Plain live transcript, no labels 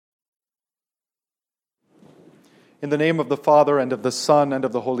In the name of the Father, and of the Son, and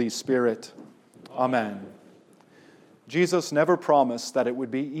of the Holy Spirit. Amen. Jesus never promised that it would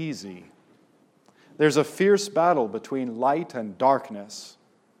be easy. There's a fierce battle between light and darkness.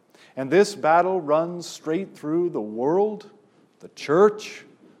 And this battle runs straight through the world, the church,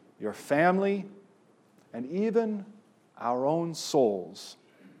 your family, and even our own souls.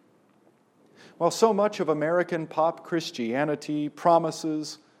 While so much of American pop Christianity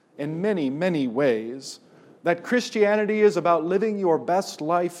promises in many, many ways that Christianity is about living your best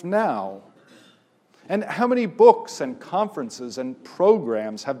life now, and how many books and conferences and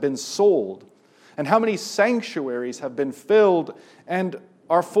programs have been sold, and how many sanctuaries have been filled and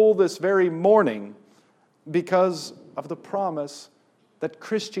are full this very morning because of the promise that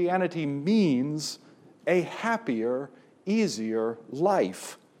Christianity means a happier, easier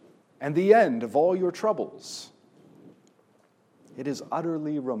life and the end of all your troubles. It is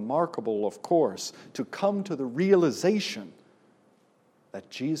utterly remarkable, of course, to come to the realization that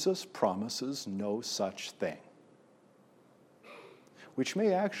Jesus promises no such thing, which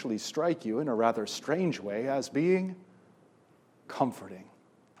may actually strike you in a rather strange way as being comforting.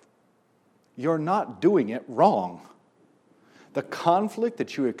 You're not doing it wrong. The conflict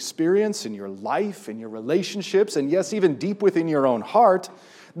that you experience in your life, in your relationships, and yes, even deep within your own heart,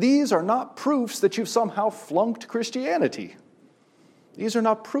 these are not proofs that you've somehow flunked Christianity. These are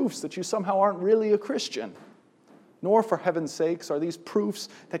not proofs that you somehow aren't really a Christian. Nor, for heaven's sakes, are these proofs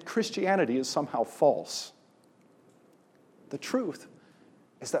that Christianity is somehow false. The truth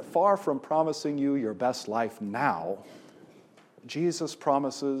is that far from promising you your best life now, Jesus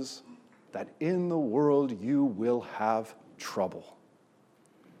promises that in the world you will have trouble.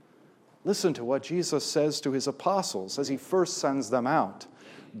 Listen to what Jesus says to his apostles as he first sends them out.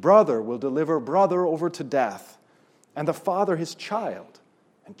 Brother will deliver brother over to death, and the father his child,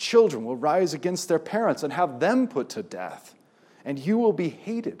 and children will rise against their parents and have them put to death, and you will be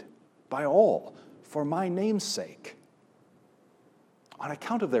hated by all for my name's sake. On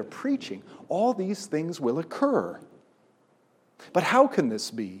account of their preaching, all these things will occur. But how can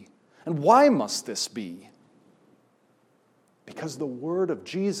this be? And why must this be? Because the word of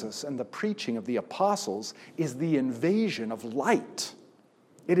Jesus and the preaching of the apostles is the invasion of light.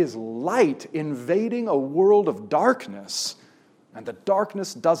 It is light invading a world of darkness, and the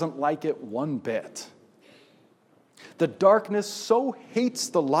darkness doesn't like it one bit. The darkness so hates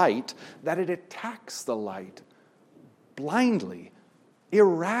the light that it attacks the light blindly,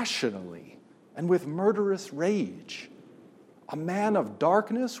 irrationally, and with murderous rage. A man of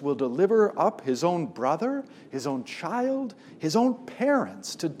darkness will deliver up his own brother, his own child, his own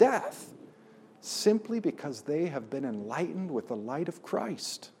parents to death, simply because they have been enlightened with the light of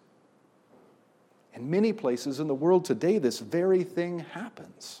Christ. In many places in the world today, this very thing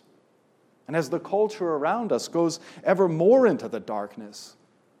happens. And as the culture around us goes ever more into the darkness,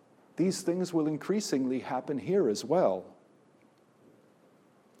 these things will increasingly happen here as well.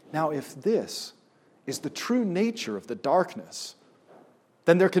 Now, if this is the true nature of the darkness,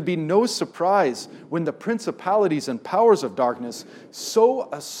 then there can be no surprise when the principalities and powers of darkness so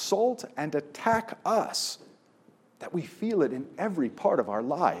assault and attack us that we feel it in every part of our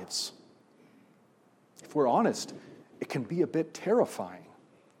lives. If we're honest, it can be a bit terrifying.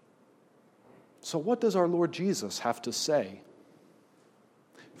 So what does our Lord Jesus have to say?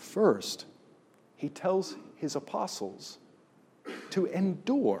 First, he tells his apostles to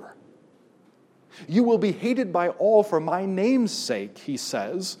endure. You will be hated by all for my name's sake, he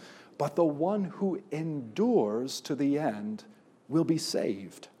says, but the one who endures to the end will be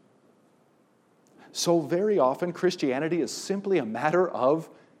saved. So very often, Christianity is simply a matter of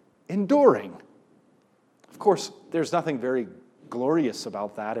enduring. Of course, there's nothing very glorious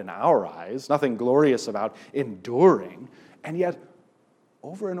about that in our eyes, nothing glorious about enduring, and yet,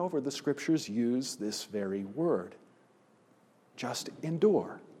 over and over, the Scriptures use this very word. Just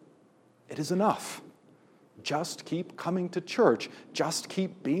endure. It is enough. Just keep coming to church. Just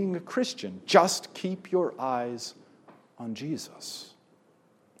keep being a Christian. Just keep your eyes on Jesus.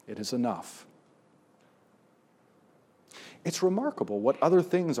 It is enough. It's remarkable what other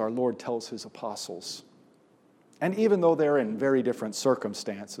things our Lord tells his apostles. And even though they're in very different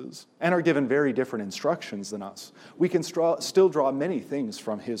circumstances and are given very different instructions than us, we can still draw many things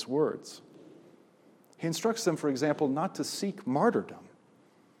from his words. He instructs them, for example, not to seek martyrdom.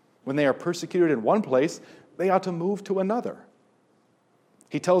 When they are persecuted in one place, they ought to move to another.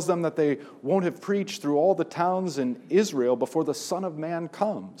 He tells them that they won't have preached through all the towns in Israel before the Son of Man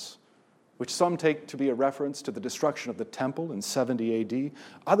comes, which some take to be a reference to the destruction of the temple in 70 AD.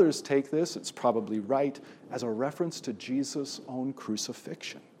 Others take this, it's probably right, as a reference to Jesus' own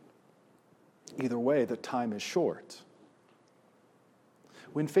crucifixion. Either way, the time is short.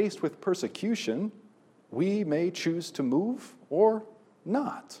 When faced with persecution, we may choose to move or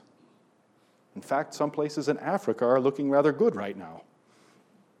not. In fact, some places in Africa are looking rather good right now.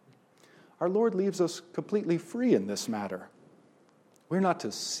 Our Lord leaves us completely free in this matter. We're not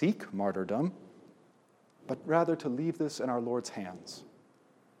to seek martyrdom, but rather to leave this in our Lord's hands.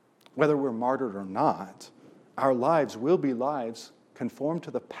 Whether we're martyred or not, our lives will be lives conformed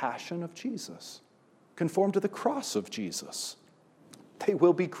to the passion of Jesus, conformed to the cross of Jesus. They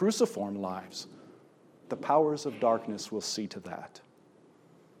will be cruciform lives. The powers of darkness will see to that.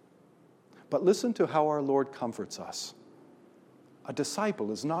 But listen to how our Lord comforts us. A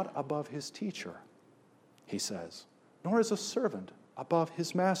disciple is not above his teacher, he says, nor is a servant above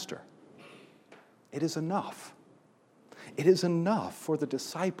his master. It is enough. It is enough for the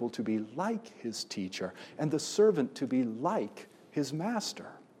disciple to be like his teacher and the servant to be like his master.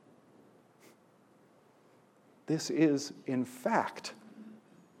 This is, in fact,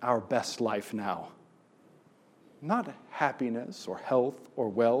 our best life now. Not happiness or health or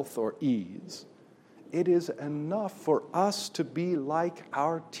wealth or ease. It is enough for us to be like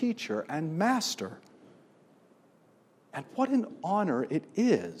our teacher and master. And what an honor it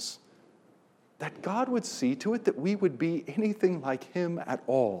is that God would see to it that we would be anything like him at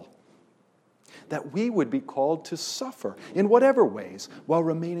all. That we would be called to suffer in whatever ways while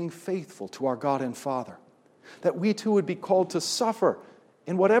remaining faithful to our God and Father. That we too would be called to suffer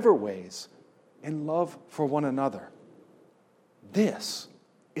in whatever ways in love for one another. This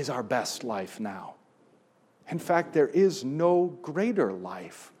is our best life now. In fact, there is no greater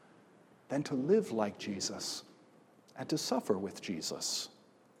life than to live like Jesus and to suffer with Jesus.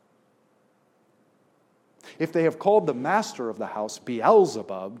 If they have called the master of the house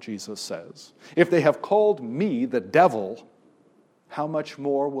Beelzebub, Jesus says, if they have called me the devil, how much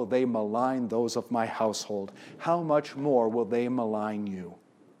more will they malign those of my household? How much more will they malign you?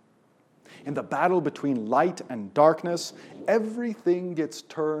 In the battle between light and darkness, everything gets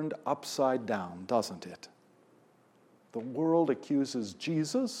turned upside down, doesn't it? The world accuses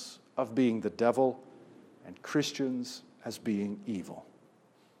Jesus of being the devil and Christians as being evil.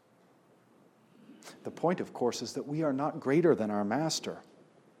 The point, of course, is that we are not greater than our master.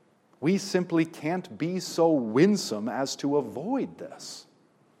 We simply can't be so winsome as to avoid this.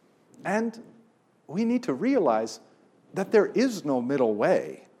 And we need to realize that there is no middle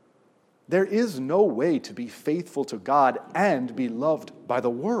way. There is no way to be faithful to God and be loved by the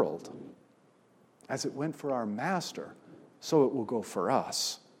world. As it went for our master, so it will go for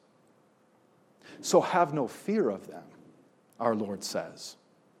us. So have no fear of them, our Lord says.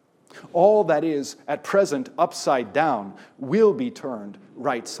 All that is at present upside down will be turned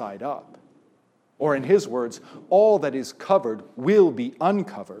right side up. Or in his words, all that is covered will be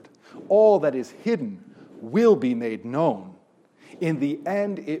uncovered. All that is hidden will be made known. In the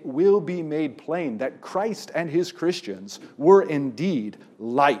end, it will be made plain that Christ and his Christians were indeed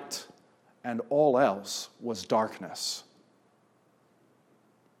light, and all else was darkness.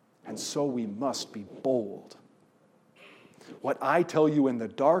 And so we must be bold. What I tell you in the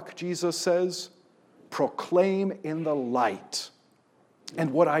dark, Jesus says, proclaim in the light.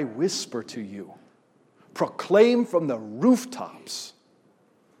 And what I whisper to you, proclaim from the rooftops.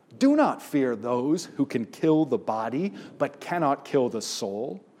 Do not fear those who can kill the body, but cannot kill the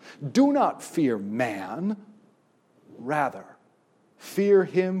soul. Do not fear man. Rather, fear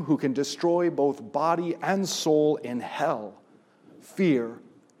him who can destroy both body and soul in hell. Fear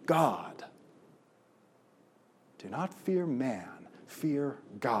God. Do not fear man, fear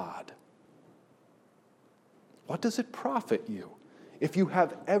God. What does it profit you if you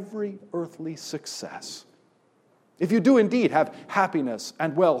have every earthly success? If you do indeed have happiness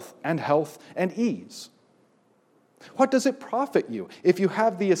and wealth and health and ease? What does it profit you if you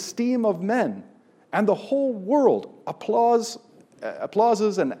have the esteem of men and the whole world applauses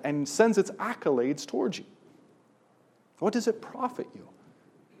and sends its accolades towards you? What does it profit you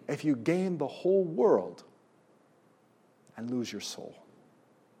if you gain the whole world and lose your soul?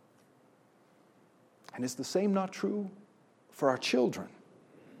 And is the same not true for our children?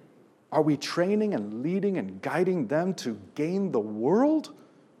 Are we training and leading and guiding them to gain the world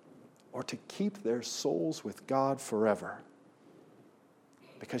or to keep their souls with God forever?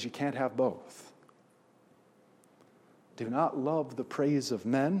 Because you can't have both. Do not love the praise of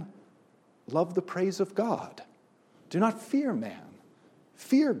men, love the praise of God. Do not fear man,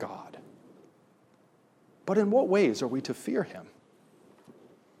 fear God. But in what ways are we to fear him?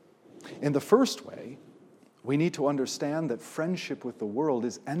 In the first way, we need to understand that friendship with the world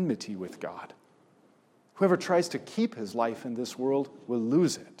is enmity with God. Whoever tries to keep his life in this world will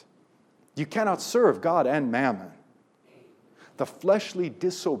lose it. You cannot serve God and mammon. The fleshly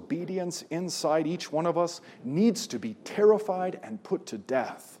disobedience inside each one of us needs to be terrified and put to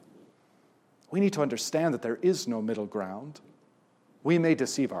death. We need to understand that there is no middle ground. We may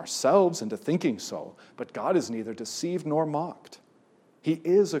deceive ourselves into thinking so, but God is neither deceived nor mocked. He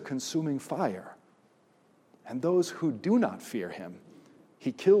is a consuming fire. And those who do not fear him,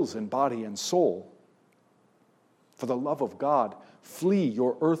 he kills in body and soul. For the love of God, flee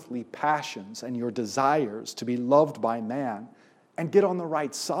your earthly passions and your desires to be loved by man, and get on the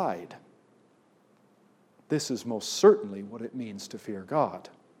right side. This is most certainly what it means to fear God.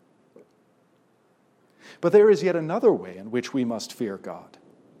 But there is yet another way in which we must fear God.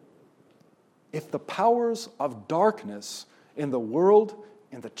 If the powers of darkness in the world,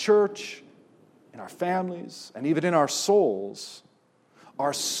 in the church, in our families, and even in our souls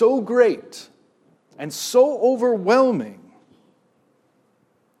are so great and so overwhelming,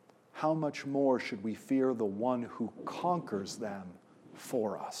 how much more should we fear the one who conquers them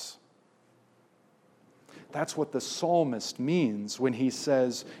for us? That's what the psalmist means when he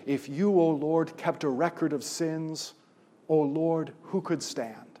says, "If you, O Lord, kept a record of sins, O Lord, who could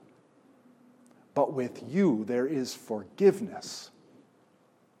stand? But with you there is forgiveness,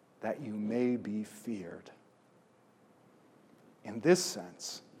 that you may be feared." In this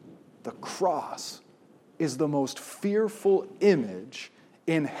sense, the cross is the most fearful image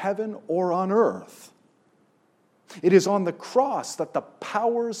in heaven or on earth. It is on the cross that the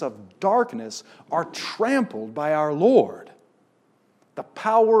powers of darkness are trampled by our Lord. The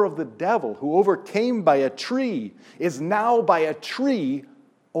power of the devil, who overcame by a tree, is now by a tree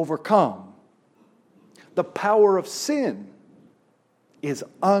overcome. The power of sin is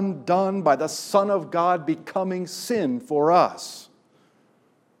undone by the Son of God becoming sin for us.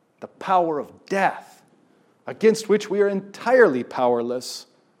 The power of death, against which we are entirely powerless,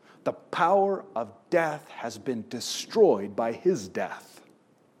 the power of death has been destroyed by his death.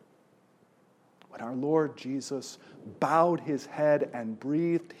 When our Lord Jesus bowed his head and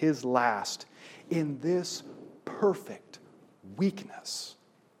breathed his last in this perfect weakness,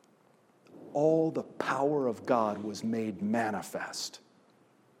 all the power of God was made manifest.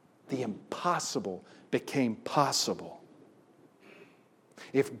 The impossible became possible.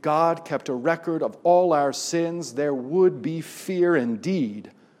 If God kept a record of all our sins, there would be fear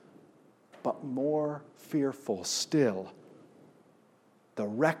indeed. But more fearful still, the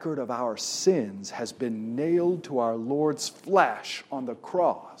record of our sins has been nailed to our Lord's flesh on the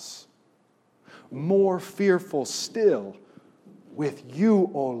cross. More fearful still, with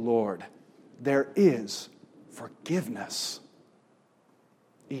you, O Lord, there is forgiveness.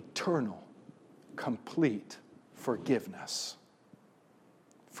 Eternal, complete forgiveness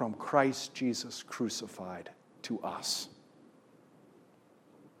from Christ Jesus crucified to us.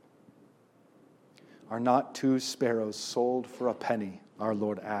 Are not 2 sparrows sold for a penny, our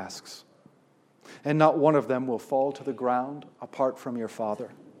Lord asks, and not one of them will fall to the ground apart from your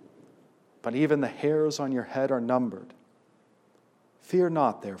Father? But even the hairs on your head are numbered. Fear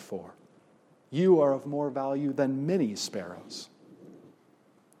not, therefore. You are of more value than many sparrows.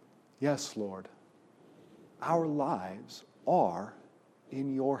 Yes, Lord, our lives are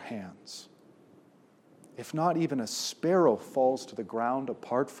in your hands. If not even a sparrow falls to the ground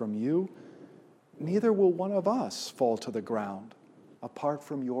apart from you, neither will one of us fall to the ground apart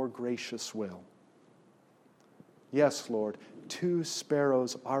from your gracious will. Yes, Lord, 2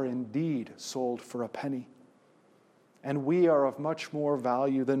 sparrows are indeed sold for a penny, and we are of much more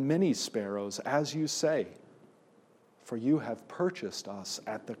value than many sparrows, as you say, for you have purchased us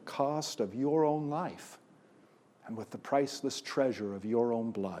at the cost of your own life and with the priceless treasure of your own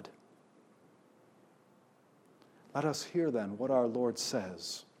blood. Let us hear then what our Lord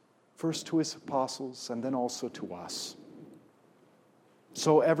says, first to his apostles and then also to us.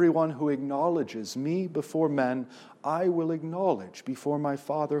 So everyone who acknowledges me before men, I will acknowledge before my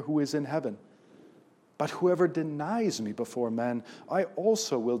Father who is in heaven. But whoever denies me before men, I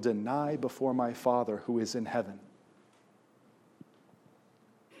also will deny before my Father who is in heaven.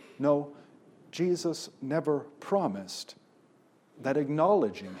 No, Jesus never promised that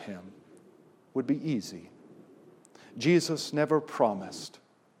acknowledging him would be easy. Jesus never promised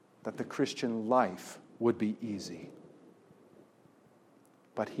that the Christian life would be easy.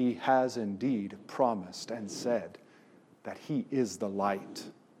 But he has indeed promised and said that he is the light,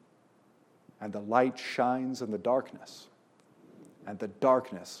 and the light shines in the darkness, and the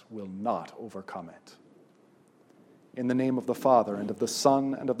darkness will not overcome it. In the name of the Father, and of the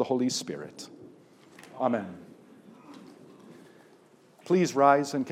Son, and of the Holy Spirit. Amen. Please rise and